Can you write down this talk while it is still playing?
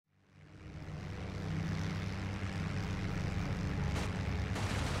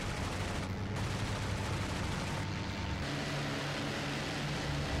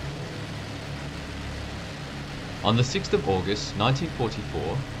On the 6th of August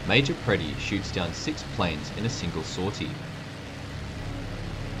 1944, Major Preddy shoots down 6 planes in a single sortie.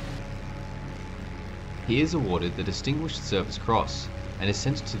 He is awarded the Distinguished Service Cross and is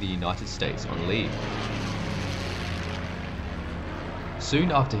sent to the United States on leave.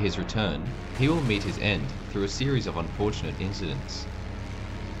 Soon after his return, he will meet his end through a series of unfortunate incidents.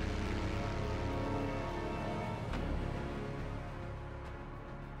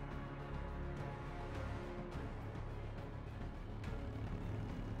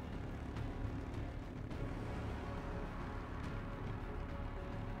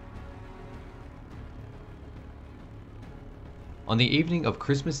 On the evening of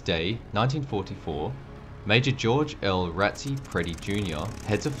Christmas Day 1944, Major George Earl Ratsy Preddy Jr.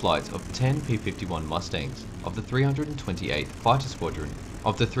 heads a flight of 10 P-51 Mustangs of the 328th Fighter Squadron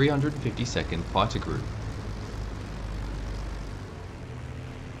of the 352nd Fighter Group.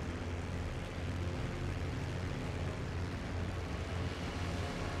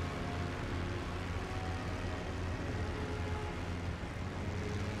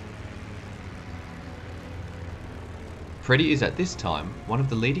 Preddy is at this time one of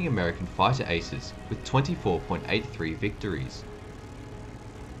the leading American fighter aces with 24.83 victories.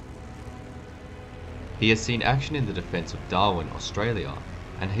 He has seen action in the defence of Darwin, Australia,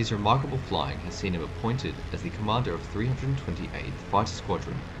 and his remarkable flying has seen him appointed as the commander of 328th Fighter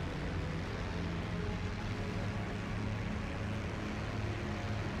Squadron.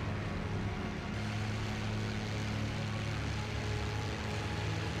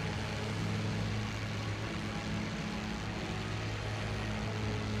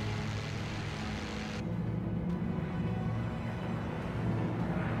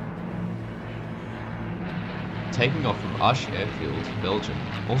 Taking off from Liège Airfield, Belgium,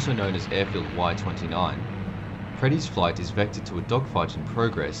 also known as Airfield Y-29, Preddy's flight is vectored to a dogfight in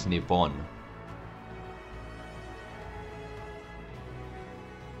progress near Bonn.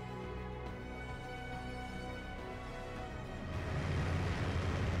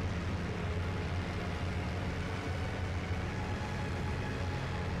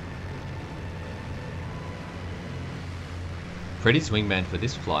 Preddy's wingman for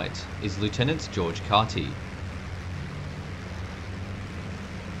this flight is Lieutenant George Carty.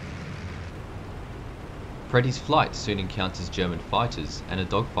 Preddy's flight soon encounters German fighters and a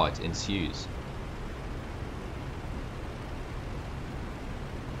dogfight ensues.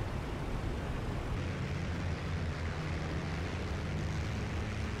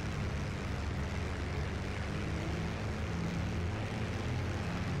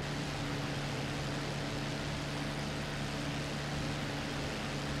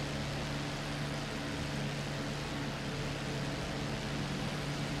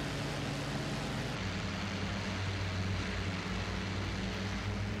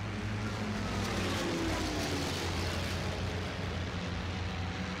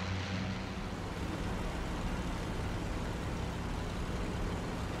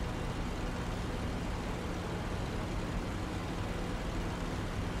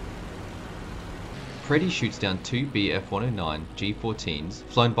 Preddy shoots down 2 Bf-109 G-14s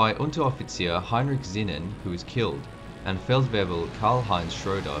flown by Unteroffizier Heinrich Zinnen, who is killed, and Feldwebel Karl-Heinz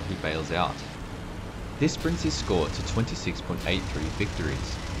Schroeder, who bails out. This brings his score to 26.83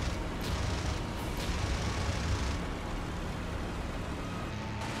 victories.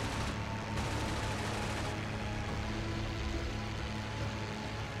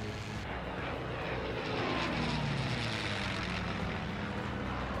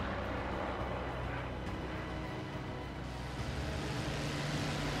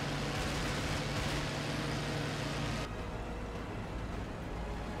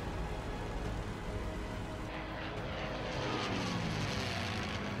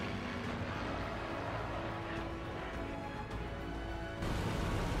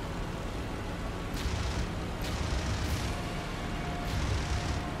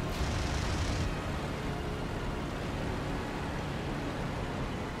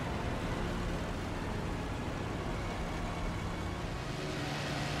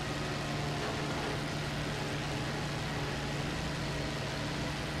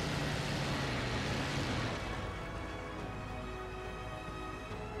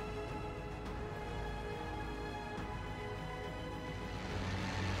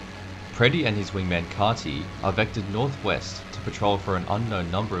 Preddy and his wingman Carty are vectored northwest to patrol for an unknown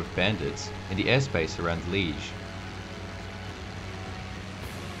number of bandits in the airspace around Liège.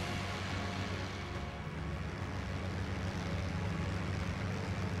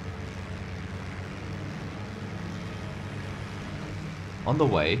 On the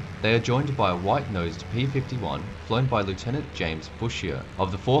way, they are joined by a white-nosed P-51 flown by Lieutenant James Bushier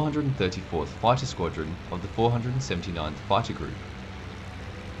of the 434th Fighter Squadron of the 479th Fighter Group.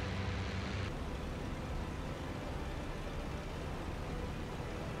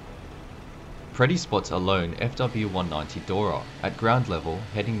 Preddy spots a lone FW-190 Dora at ground level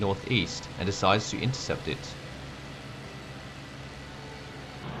heading northeast and decides to intercept it.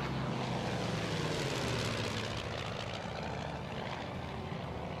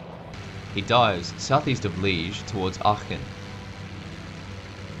 He dives southeast of Liège towards Aachen.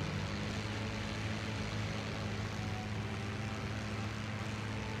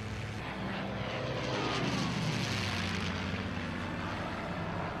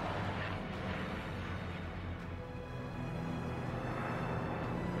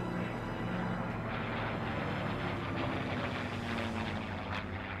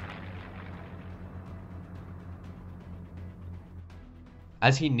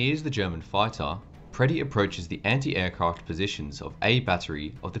 As he nears the German fighter, Preddy approaches the anti-aircraft positions of A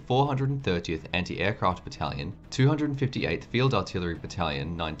Battery of the 430th Anti-Aircraft Battalion, 258th Field Artillery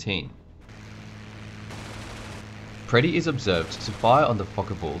Battalion 19. Preddy is observed to fire on the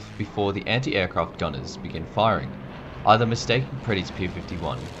Focke-Wulf before the anti-aircraft gunners begin firing, either mistaking Preddy's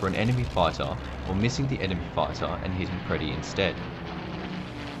P-51 for an enemy fighter or missing the enemy fighter and hitting Preddy instead.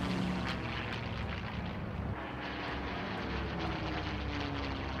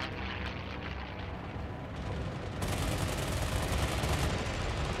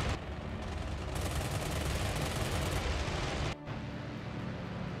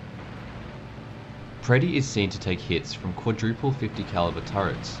 Preddy is seen to take hits from quadruple 50 caliber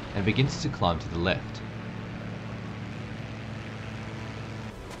turrets and begins to climb to the left.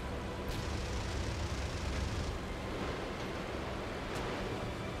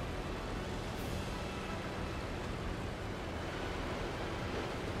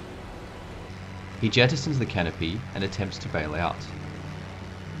 He jettisons the canopy and attempts to bail out.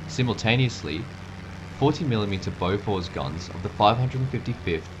 Simultaneously, 40mm Bofors guns of the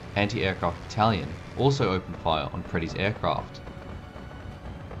 555th Anti-Aircraft Battalion also open fire on Preddy's aircraft.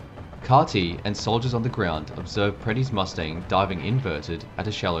 Carty and soldiers on the ground observe Preddy's Mustang diving inverted at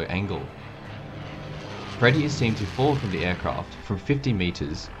a shallow angle. Preddy is seen to fall from the aircraft from 50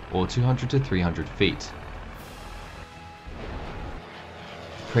 meters or 200 to 300 feet.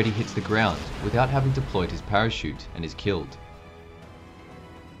 Preddy hits the ground without having deployed his parachute and is killed.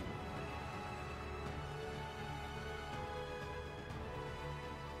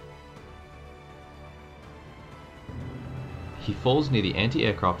 He falls near the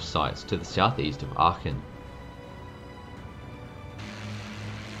anti-aircraft sites to the southeast of Aachen.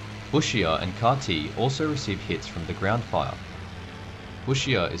 Bushier and Carty also receive hits from the ground fire.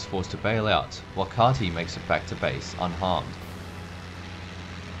 Bushier is forced to bail out, while Carty makes it back to base unharmed.